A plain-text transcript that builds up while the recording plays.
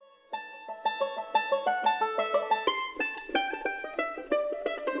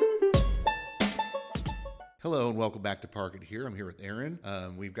Hello and welcome back to Park It Here. I'm here with Aaron.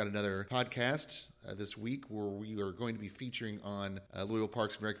 We've got another podcast this week where we are going to be featuring on Louisville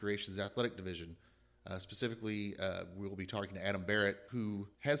Parks and Recreation's athletic division. Specifically, we'll be talking to Adam Barrett, who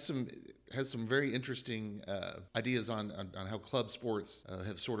has some very interesting ideas on how club sports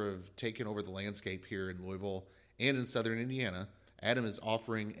have sort of taken over the landscape here in Louisville and in Southern Indiana. Adam is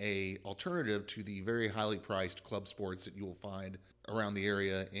offering a alternative to the very highly priced club sports that you will find around the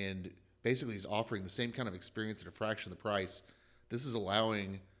area, and basically he's offering the same kind of experience at a fraction of the price. This is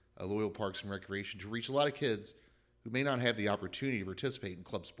allowing Louisville Parks and Recreation to reach a lot of kids who may not have the opportunity to participate in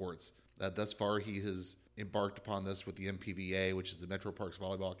club sports. Thus far, he has embarked upon this with the MPVA, which is the Metro Parks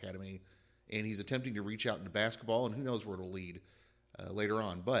Volleyball Academy, and he's attempting to reach out into basketball, and who knows where it'll lead later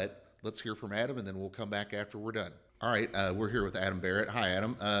on. But let's hear from Adam, and then we'll come back after we're done. All right, we're here with Adam Barrett. Hi,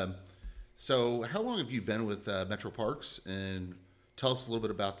 Adam. So how long have you been with Metro Parks, and tell us a little bit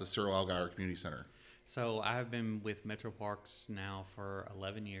about the Cyril Allgaier Community Center. So I've been with Metro Parks now for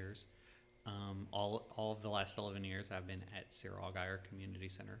 11 years. All of the last 11 years I've been at Cyril Allgaier Community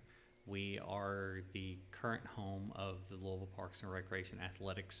Center. We are the current home of the Louisville Parks and Recreation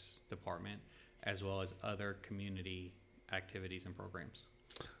Athletics Department, as well as other community activities and programs.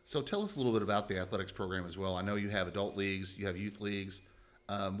 So tell us a little bit about the athletics program as well. I know you have adult leagues, you have youth leagues.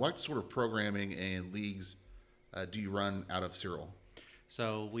 What sort of programming and leagues do you run out of Cyril?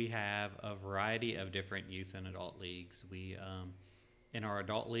 So we have a variety of different youth and adult leagues. We, in our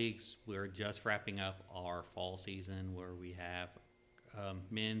adult leagues, we're just wrapping up our fall season where we have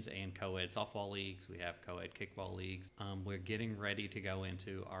men's and co-ed softball leagues. We have co-ed kickball leagues. We're getting ready to go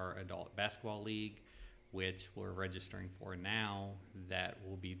into our adult basketball league, which we're registering for now.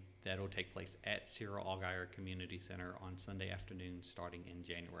 That'll take place at Cyril Allgaier Community Center on Sunday afternoon starting in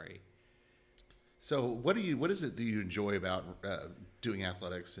January. So what is it that you enjoy about doing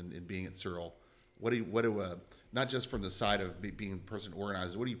athletics and being at Cyril? What do not just from the side of being the person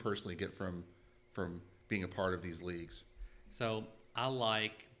organized, what do you personally get from being a part of these leagues? So I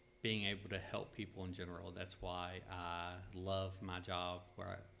like being able to help people in general. That's why I love my job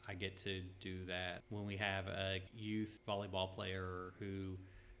where I get to do that. When we have a youth volleyball player who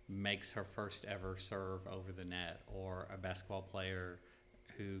makes her first ever serve over the net, or a basketball player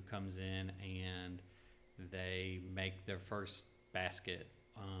who comes in and they make their first basket,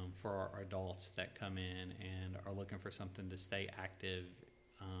 for our adults that come in and are looking for something to stay active,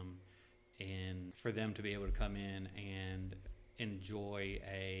 and for them to be able to come in and enjoy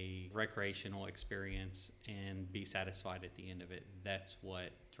a recreational experience and be satisfied at the end of it. That's what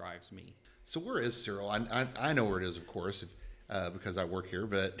drives me. So where is Cyril? I know where it is, of course, because I work here,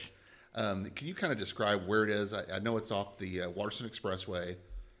 but can you kind of describe where it is? I know it's off the Watterson Expressway,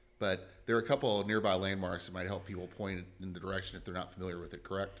 but there are a couple of nearby landmarks that might help people point in the direction if they're not familiar with it,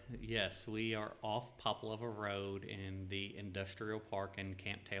 correct? Yes, we are off Poplarova Road in the Industrial Park and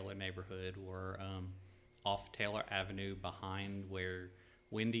Camp Taylor neighborhood. We're off Taylor Avenue behind where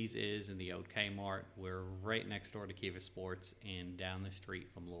Wendy's is and the old Kmart. We're right next door to Kiva Sports and down the street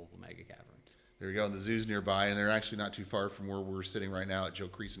from Louisville Mega Cavern. There you go, and the zoo's nearby, and they're actually not too far from where we're sitting right now at Joe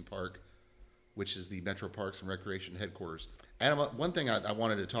Creason Park, which is the Metro Parks and Recreation headquarters. Adam, one thing I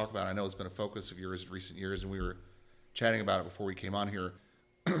wanted to talk about, I know it's been a focus of yours in recent years, and we were chatting about it before we came on here.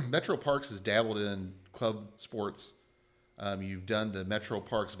 Metro Parks has dabbled in club sports. You've done the Metro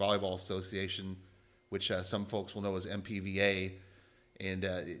Parks Volleyball Association, which some folks will know as MPVA, and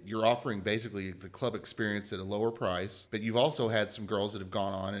you're offering basically the club experience at a lower price, but you've also had some girls that have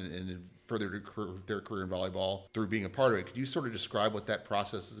gone on and furthered their career in volleyball through being a part of it. Could you sort of describe what that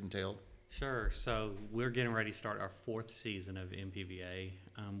process has entailed? Sure. So we're getting ready to start our fourth season of MPVA.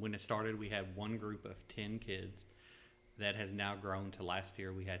 When it started, we had one group of 10 kids that has now grown to last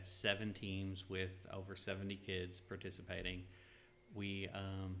year. We had 7 teams with over 70 kids participating. We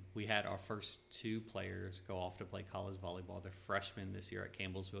had our first 2 players go off to play college volleyball. They're freshmen this year at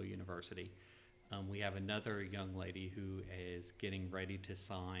Campbellsville University. We have another young lady who is getting ready to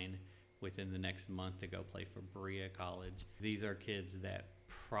sign within the next month to go play for Berea College. These are kids that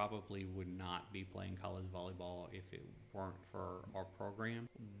probably would not be playing college volleyball if it weren't for our program.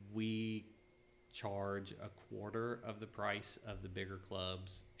 We charge a quarter of the price of the bigger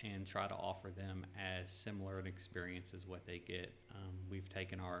clubs and try to offer them as similar an experience as what they get. We've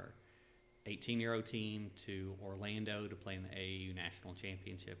taken our 18-year-old team to Orlando to play in the AAU National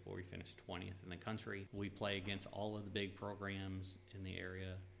Championship, where we finished 20th in the country. We play against all of the big programs in the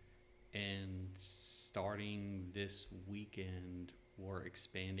area, and starting this weekend, we're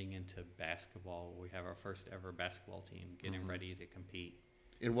expanding into basketball. We have our first ever basketball team getting ready to compete.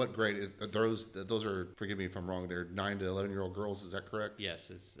 In what grade? Those are, forgive me if I'm wrong, they're 9 to 11-year-old girls, is that correct? Yes,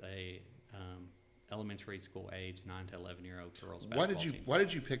 it's elementary school age, 9 to 11-year-old girls Why basketball team. Why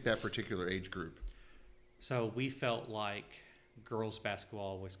did you pick that particular age group? So we felt like girls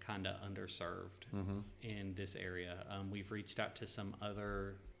basketball was kind of underserved in this area. We've reached out to some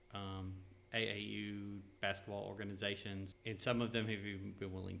other AAU basketball organizations, and some of them have even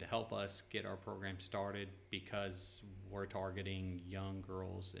been willing to help us get our program started because we're targeting young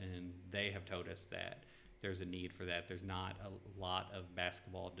girls, and they have told us that there's a need for that. There's not a lot of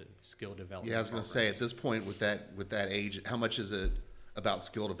basketball skill development. Yeah, I was going to say, at this point with that age, how much is it about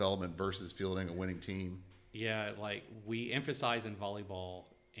skill development versus fielding a winning team? Yeah, like we emphasize in volleyball,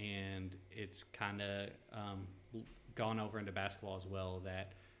 and it's kind of gone over into basketball as well,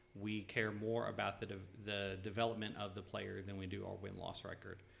 that we care more about the development of the player than we do our win-loss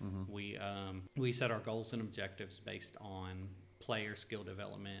record. We set our goals and objectives based on player skill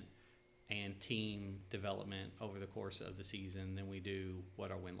development and team development over the course of the season than we do what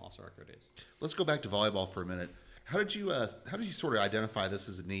our win-loss record is. Let's go back to volleyball for a minute. How did you sort of identify this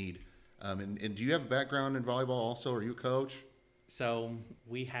as a need? And do you have a background in volleyball also? Are you a coach? So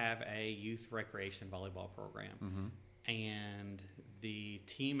we have a youth recreation volleyball program, and the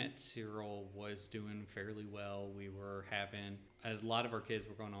team at Cyril was doing fairly well. We were having a lot of our kids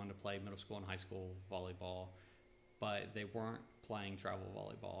were going on to play middle school and high school volleyball, but they weren't playing travel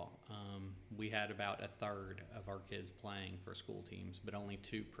volleyball. We had about a third of our kids playing for school teams, but only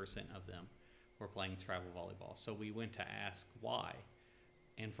 2% of them were playing travel volleyball. So we went to ask why.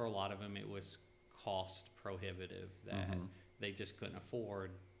 And for a lot of them, it was cost prohibitive, that they just couldn't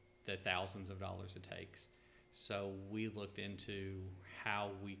afford the thousands of dollars it takes. So we looked into how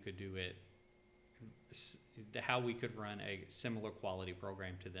we could do it, how we could run a similar quality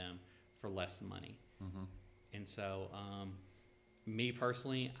program to them for less money. And so me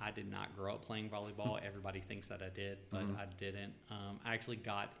personally, I did not grow up playing volleyball. Everybody thinks that I did, but I didn't. I actually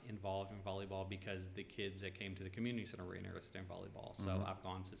got involved in volleyball because the kids that came to the community center were interested in volleyball. So I've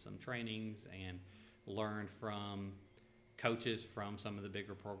gone to some trainings and learned from coaches from some of the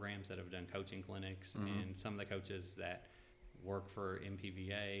bigger programs that have done coaching clinics, and some of the coaches that work for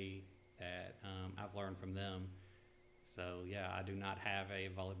MPVA that I've learned from them. So yeah, I do not have a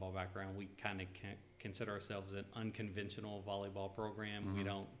volleyball background. We kind of consider ourselves an unconventional volleyball program.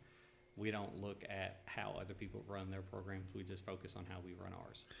 We don't look at how other people run their programs. We just focus on how we run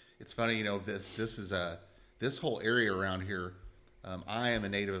ours. It's funny, this is this whole area around here. I am a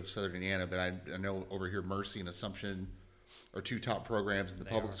native of Southern Indiana, but I know over here Mercy and Assumption are two top programs in the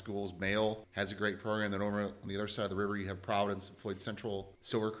public schools. Male has a great program. Then over on the other side of the river, you have Providence and Floyd Central,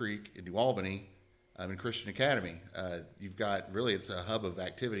 Silver Creek, and New Albany, and Christian Academy. You've got really, it's a hub of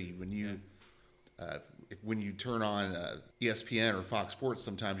activity. When you turn on ESPN or Fox Sports,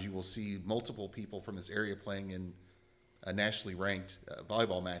 sometimes you will see multiple people from this area playing in nationally ranked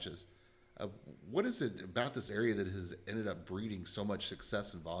volleyball matches. What is it about this area that has ended up breeding so much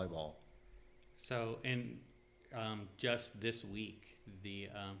success in volleyball? So, just this week,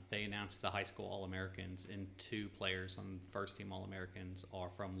 they announced the high school All-Americans, and 2 players on the first team All-Americans are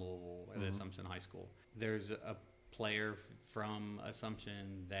from Louisville at Assumption High School. There's a player from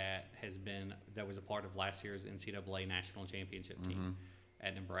Assumption that was a part of last year's NCAA national championship team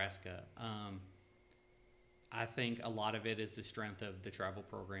at Nebraska. I think a lot of it is the strength of the travel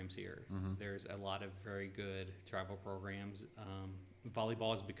programs here. There's a lot of very good travel programs.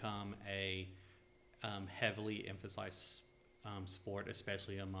 Volleyball has become a heavily emphasized sport,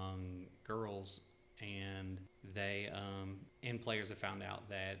 especially among girls, and players have found out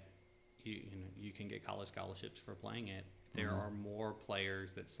that you can get college scholarships for playing it. There are more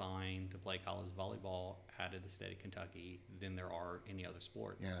players that sign to play college volleyball out of the state of Kentucky than there are any other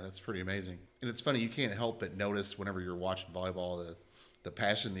sport. Yeah, that's pretty amazing. And it's funny, you can't help but notice whenever you're watching volleyball the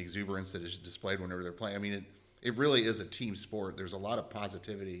passion, the exuberance that is displayed whenever they're playing. I mean, it really is a team sport. There's a lot of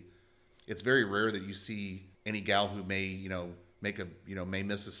positivity. It's very rare that you see any gal who may may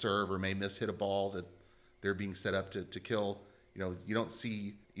miss a serve or may hit a ball that they're being set up to kill. You don't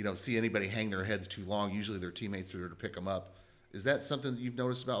see anybody hang their heads too long. Usually their teammates are there to pick them up. Is that something that you've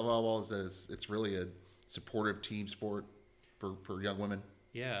noticed about volleyball? Is that it's really a supportive team sport for young women?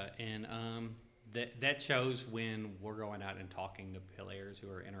 Yeah, and that shows when we're going out and talking to players who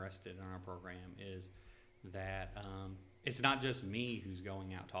are interested in our program, is that it's not just me who's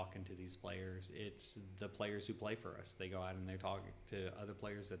going out talking to these players. It's the players who play for us. They go out and they talk to other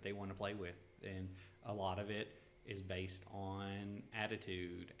players that they want to play with, and a lot of it is based on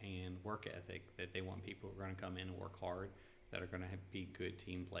attitude and work ethic, that they want people who are going to come in and work hard, that are going to be good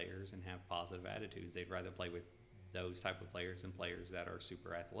team players and have positive attitudes. They'd rather play with those type of players than players that are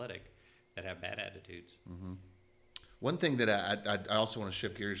super athletic that have bad attitudes. One thing that I also want to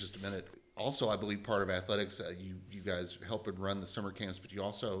shift gears just a minute. Also, I believe part of athletics, you guys help and run the summer camps, but you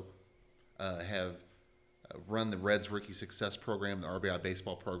also have run the Reds Rookie Success Program, the RBI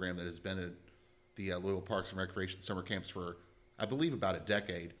baseball program that has been at the Louisville Parks and Recreation summer camps for, I believe, about a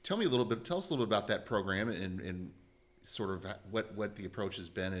decade. Tell us a little bit about that program and sort of what the approach has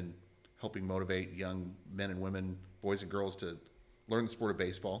been in helping motivate young men and women, boys and girls, to learn the sport of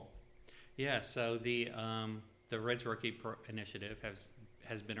baseball. Yeah, so the Reds Rookie Initiative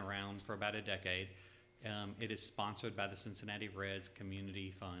has been around for about a decade. It is sponsored by the Cincinnati Reds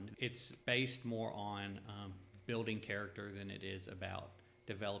Community Fund. It's based more on building character than it is about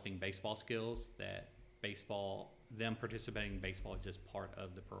developing baseball skills. Them participating in baseball is just part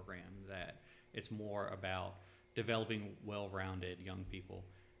of the program. That it's more about developing well-rounded young people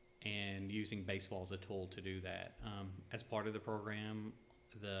and using baseball as a tool to do that. As part of the program,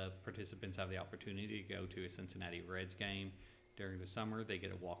 the participants have the opportunity to go to a Cincinnati Reds game. During the summer, they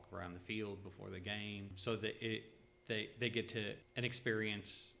get to walk around the field before the game, so that they get to an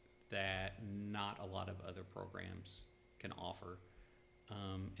experience that not a lot of other programs can offer.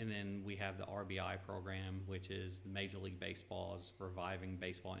 And then we have the RBI program, which is Major League Baseball's Reviving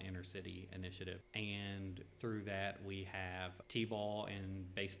Baseball in Inner City initiative. And through that, we have T-ball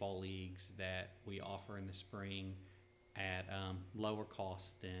and baseball leagues that we offer in the spring at lower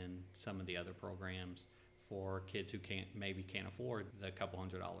cost than some of the other programs for kids who can't afford the couple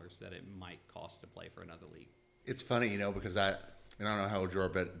 $100s that it might cost to play for another league. It's funny, because I don't know how old you are,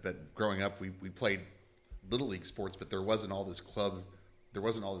 but growing up, we played little league sports, but there wasn't all this club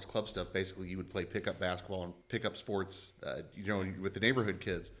stuff. Basically, you would play pickup basketball and pickup sports, with the neighborhood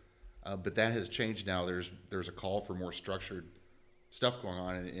kids. But that has changed now. There's a call for more structured stuff going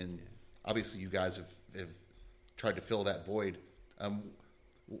on, and obviously, you guys have tried to fill that void.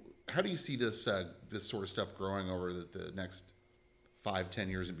 How do you see this sort of stuff growing over the next 5-10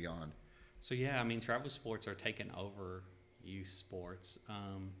 years and beyond? So travel sports are taking over youth sports.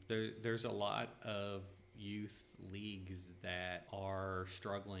 There's a lot of youth leagues that are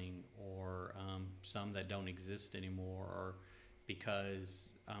struggling, or some that don't exist anymore, or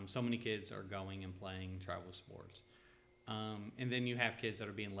because so many kids are going and playing travel sports. And then you have kids that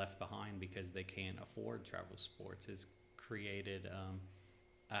are being left behind because they can't afford travel sports. It's created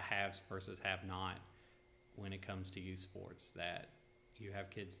a haves versus have-not when it comes to youth sports, that you have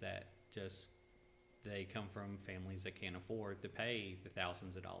kids that they come from families that can't afford to pay the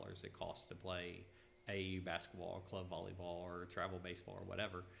thousands of dollars it costs to play AAU basketball or club volleyball or travel baseball or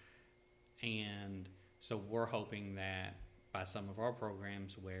whatever. And so we're hoping that by some of our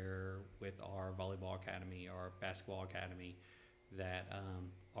programs, where with our volleyball academy or basketball academy, that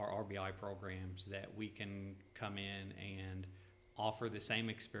our RBI programs, that we can come in and offer the same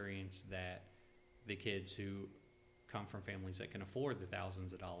experience that the kids who come from families that can afford the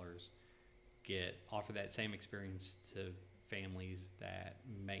thousands of dollars offer that same experience to families that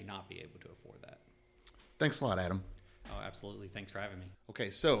may not be able to afford that. Thanks a lot, Adam. Oh, absolutely. Thanks for having me. Okay,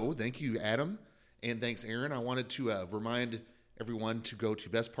 so thank you, Adam, and thanks, Aaron. I wanted to remind everyone to go to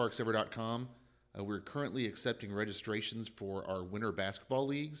bestparksever.com. We're currently accepting registrations for our winter basketball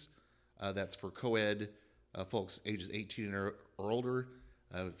leagues. That's for co-ed folks ages 18 or older.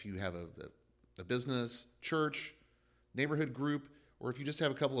 If you have a business, church, neighborhood group, or if you just have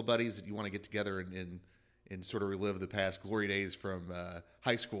a couple of buddies that you want to get together and sort of relive the past glory days from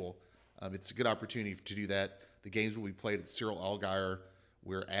high school, it's a good opportunity to do that. The games will be played at Cyril Allgaier,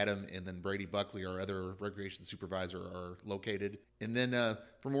 where Adam and then Brady Buckley, our other recreation supervisor, are located. And then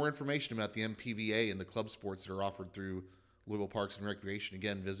for more information about the MPVA and the club sports that are offered through Louisville Parks and Recreation,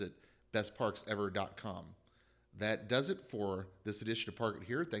 again, visit bestparksever.com. That does it for this edition of Park It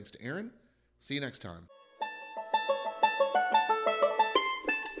Here. Thanks to Aaron. See you next time.